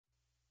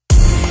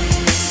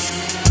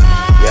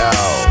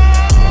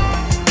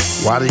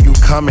Why do you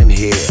come in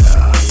here?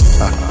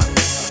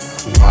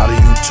 Why do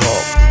you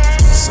talk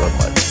so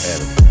much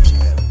energy?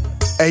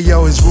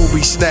 Ayo, his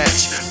ruby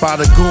snatched by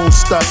the goon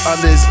stuck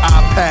under his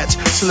eye patch.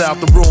 Slid out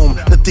the room,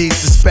 the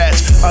thieves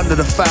dispatched under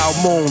the foul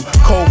moon.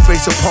 Cold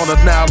face upon a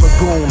Nile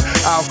lagoon.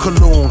 Al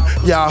Kaloon,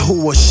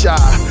 Yahuwah Shai,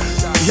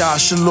 Yah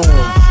Shalom,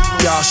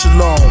 Yah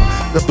Shalom.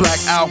 The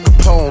black Al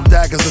Capone,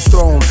 daggers the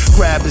throne.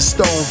 Grab his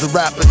stones, the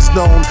rapper is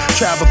known.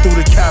 Travel through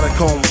the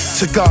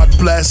catacombs. To God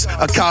bless,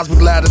 a cosmic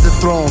ladder to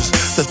thrones.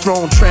 The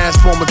throne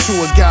transformed into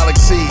a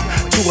galaxy,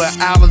 to an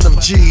island of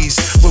G's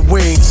with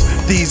wings.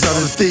 These are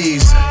the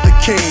thieves, the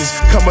kings.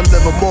 Come and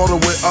live immortal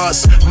with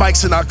us.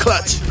 Mics in our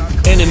clutch.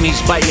 Enemies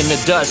biting the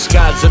dust.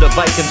 Gods of the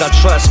Vikings I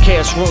trust.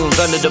 Cast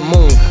runes under the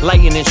moon.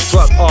 Lightning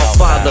struck. Our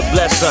Father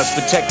bless us.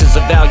 Protectors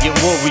of valiant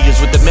warriors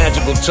with the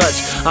magical touch.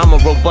 I'm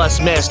a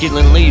robust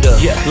masculine leader.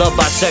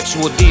 Loved by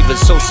sexual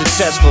divas. So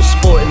successful,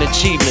 sporting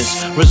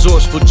achievements.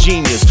 Resourceful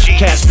genius.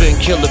 Casper and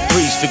Killah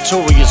Priest.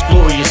 Victorious,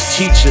 glorious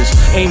teachers.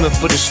 Aiming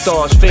for the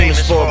stars. Famous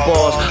for our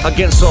bars.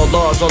 Against all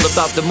laws. All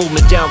about the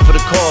movement, down for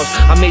the cause.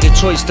 I made a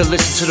choice to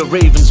listen to the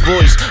raven's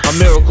voice. A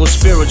miracle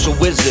spiritual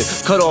wizard.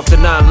 Cut off the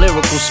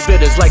non-lyrical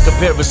spitters like a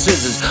pair of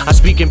scissors. I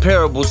speak in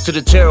parables to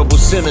the terrible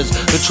sinners.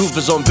 The truth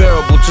is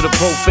unbearable to the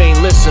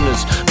profane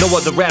listeners. No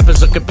other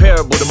rappers are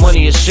comparable. The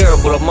money is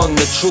shareable among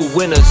the true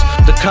winners.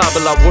 The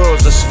Kabbalah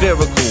worlds are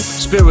spherical,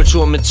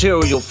 spiritual and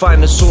material.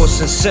 Find the source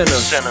and center.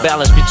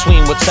 Balance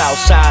between what's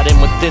outside and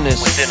within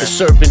us. The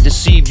serpent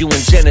deceived you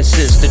in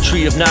Genesis. The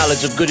tree of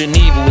knowledge of good and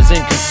evil is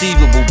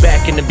inconceivable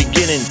back in the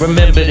beginning.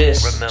 Remember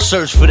this.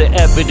 Search for the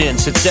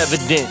evidence. It's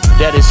evident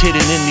that is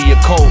hidden in the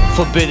occult.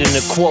 Forbidden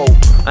to quote.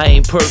 I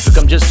ain't perfect,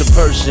 I'm just a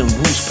person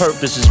whose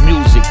purpose is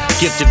music.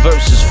 Gifted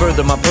verses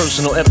further my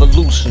personal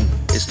evolution.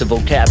 It's the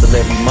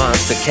vocabulary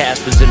monster.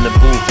 Casper's in the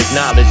booth.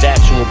 Acknowledge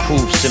actual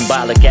proof.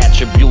 Symbolic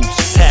attributes.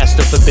 Past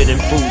the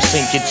forbidden fruit.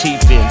 Sink your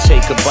teeth in,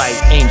 take a bite.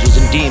 Angels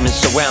and demons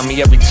surround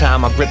me every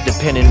time I grip the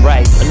pen and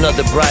write.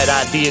 Another bright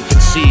idea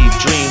conceived.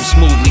 Dreams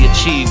smoothly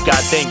achieved. God,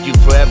 thank you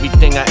for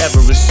everything I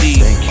ever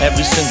received.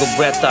 Every single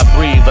breath I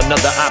breathe,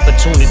 another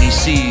opportunity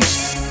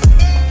seized.